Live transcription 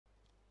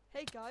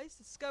Hey guys,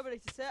 the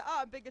Skirminator's here.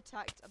 Ah, I'm being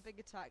attacked. I'm being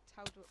attacked.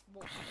 How do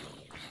what?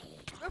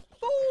 There are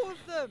 4 of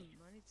them.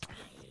 I need to.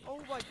 Oh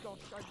my gosh,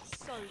 I'm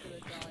so gonna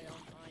die,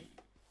 aren't I?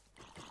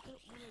 I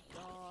don't wanna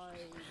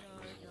die.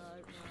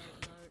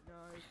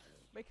 No.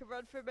 Make a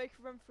run for it. Make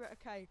a run for it.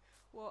 Okay.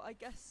 Well, I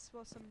guess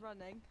whilst I'm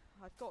running,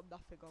 I've got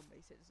nothing on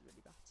me, so it doesn't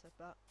really matter.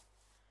 But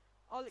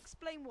I'll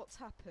explain what's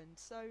happened.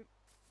 So,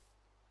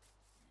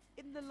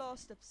 in the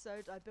last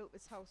episode, I built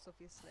this house,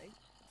 obviously.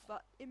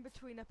 But in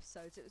between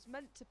episodes, it was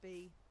meant to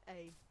be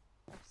a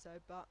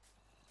episode, but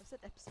I've said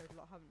episode a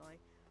lot, haven't I?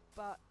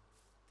 But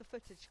the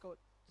footage got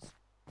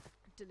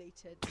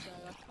deleted, so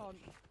I can't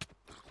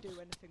do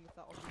anything with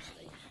that,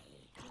 obviously.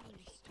 Oh,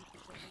 you stupid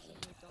zombies, I'm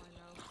gonna die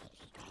now.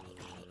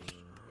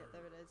 Yeah,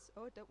 there it is.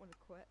 Oh, I don't want to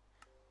quit.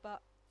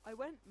 But I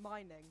went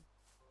mining,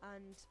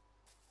 and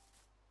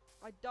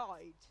I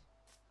died,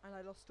 and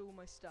I lost all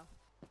my stuff.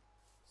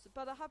 So,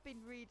 but I have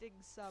been reading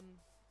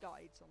some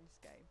guides on this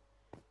game.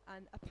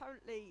 And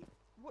apparently,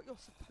 what you're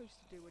supposed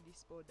to do when you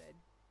spawn in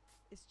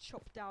is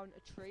chop down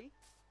a tree.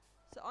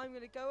 So I'm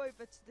going to go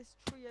over to this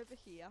tree over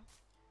here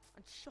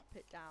and chop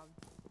it down.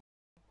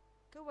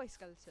 Go away,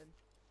 skeleton.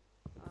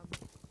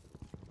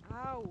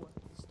 Ow!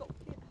 Stop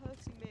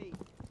hurting me.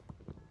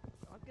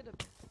 I'm going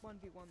to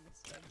 1v1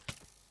 this thing.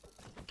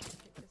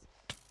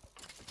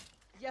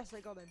 Yes, I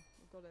got him.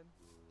 I got him.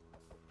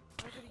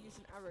 I'm going to use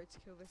an arrow to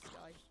kill this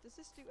guy. Does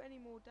this do any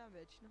more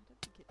damage? No, I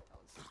don't think it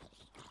does.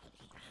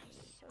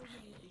 There's so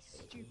many of these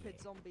stupid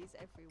zombies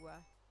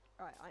everywhere.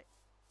 Alright,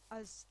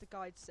 as the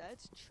guide said,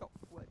 chop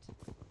wood.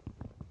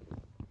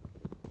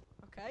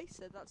 Okay,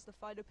 so that's the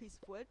final piece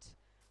of wood.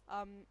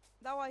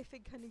 Now I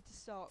think I need to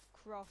start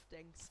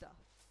crafting stuff.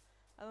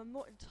 And I'm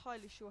not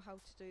entirely sure how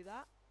to do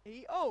that.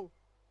 Oh!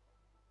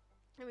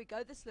 Here we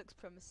go, this looks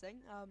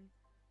promising.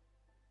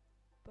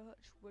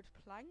 Birch wood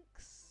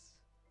planks.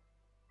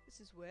 This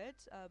is weird.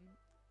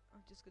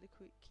 I'm just going to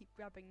keep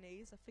grabbing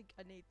these. I think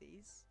I need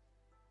these.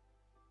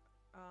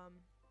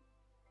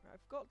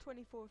 I've got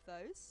 24 of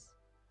those.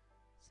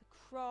 It's a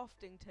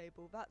crafting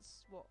table.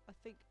 That's what I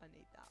think I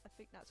need. That I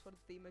think that's one of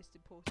the most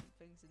important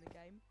things in the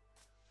game.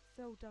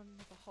 Fell down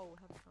another hole,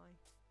 haven't I?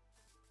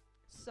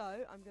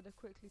 So I'm going to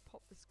quickly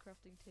pop this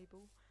crafting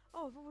table.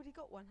 Oh, I've already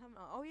got one, haven't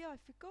I? Oh yeah, I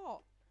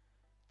forgot.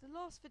 The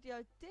last video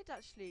I did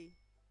actually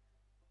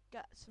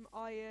get some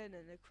iron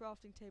and a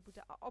crafting table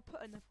down. I'll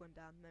put another one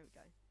down. There we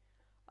go.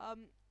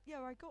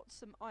 Yeah, I got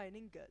some iron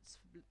ingots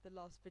from the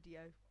last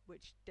video,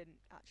 which didn't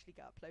actually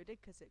get uploaded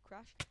because it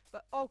crashed.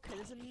 But okay,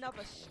 there's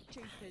another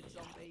stupid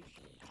zombie.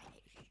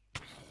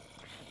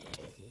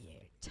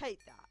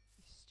 Take that,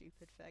 you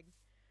stupid thing.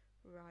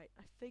 Right,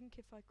 I think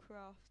if I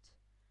craft,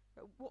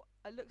 what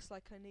it looks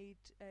like, I need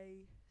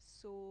a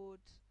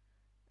sword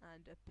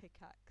and a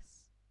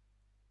pickaxe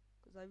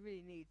because I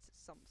really need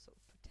some sort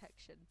of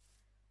protection.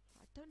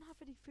 I don't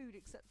have any food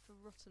except for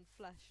rotten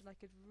flesh, and I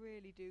could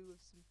really do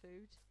with some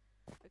food.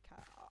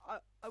 Okay,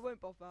 I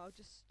won't bother, I'll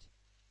just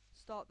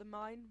start the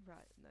mine.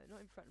 Right, no, not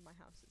in front of my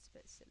house, it's a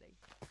bit silly.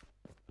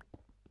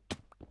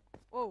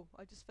 Oh,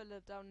 I just fell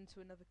down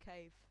into another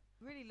cave.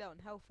 Really low on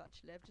health,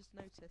 actually, I've just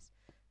noticed.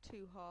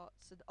 2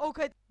 hearts and...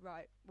 Okay!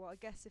 Right, well, I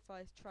guess if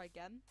I try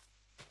again,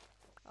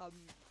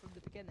 from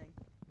the beginning.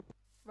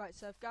 Right,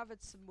 so I've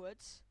gathered some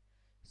wood.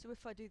 So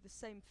if I do the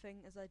same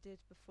thing as I did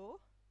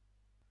before...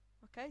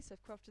 Okay, so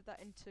I've crafted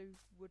that into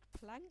wood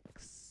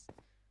planks.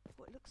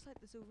 Well, it looks like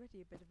there's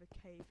already a bit of a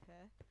cave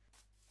here.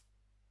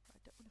 I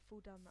don't want to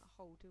fall down that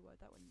hole, do I?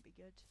 That wouldn't be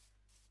good.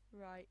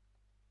 Right.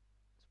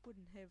 There's wood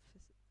in here for...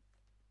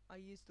 I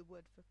use the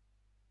wood for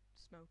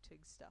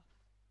smelting stuff.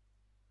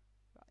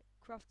 Right.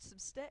 Craft some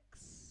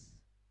sticks.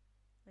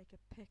 Make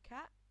a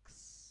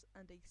pickaxe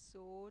and a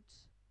sword.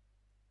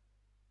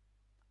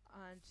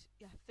 And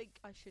yeah, I think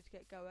I should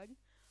get going.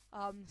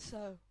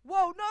 So...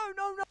 Whoa,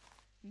 no!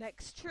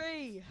 Next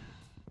tree!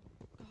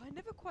 Oh, I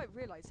never quite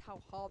realised how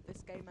hard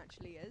this game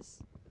actually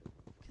is.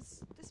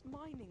 Because this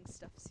mining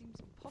stuff seems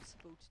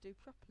impossible to do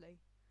properly.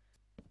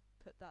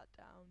 Put that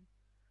down.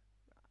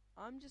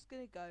 Right. I'm just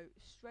going to go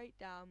straight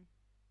down.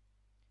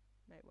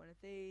 Make one of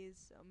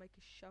these. I'll make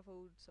a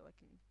shovel so I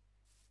can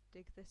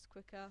dig this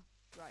quicker.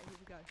 Right, here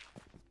we go.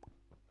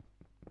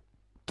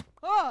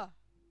 Ah!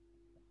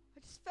 I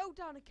just fell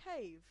down a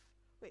cave.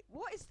 Wait,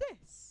 what is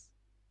this?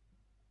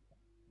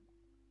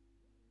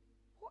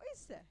 What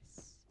is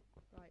this?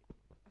 Right,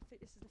 I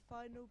think this is the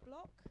final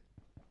block.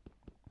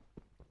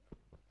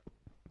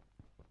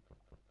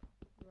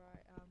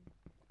 Right,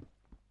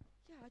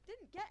 yeah, I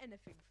didn't get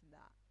anything from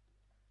that.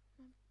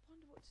 I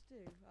wonder what to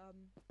do.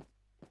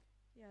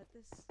 Yeah,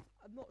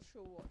 I'm not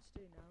sure what to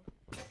do now.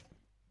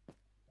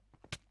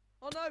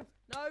 Oh no!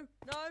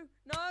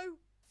 No!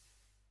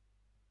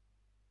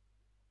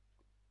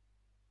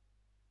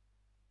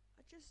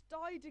 I just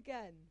died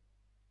again.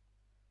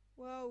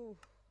 Well...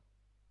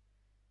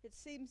 It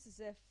seems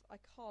as if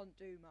I can't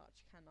do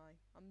much, can I?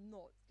 I'm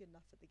not good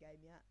enough at the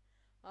game yet.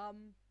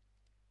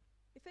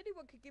 If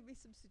anyone could give me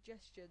some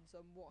suggestions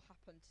on what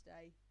happened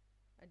today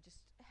and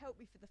just help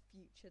me for the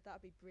future, that'd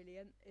be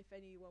brilliant. If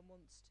anyone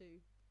wants to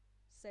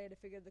say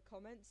anything in the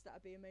comments, that'd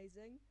be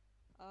amazing.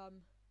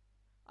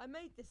 I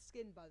made this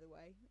skin, by the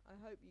way. I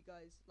hope you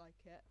guys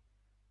like it.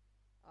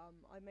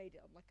 I made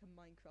it on like a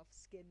Minecraft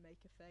skin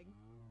maker thing.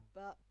 Oh.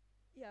 But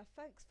yeah,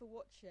 thanks for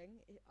watching.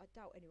 I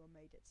doubt anyone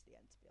made it to the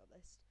end, to be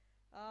honest.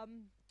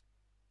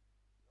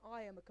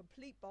 I am a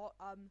complete bot.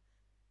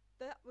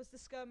 That was the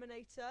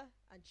Skirminator,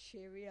 and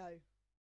cheerio.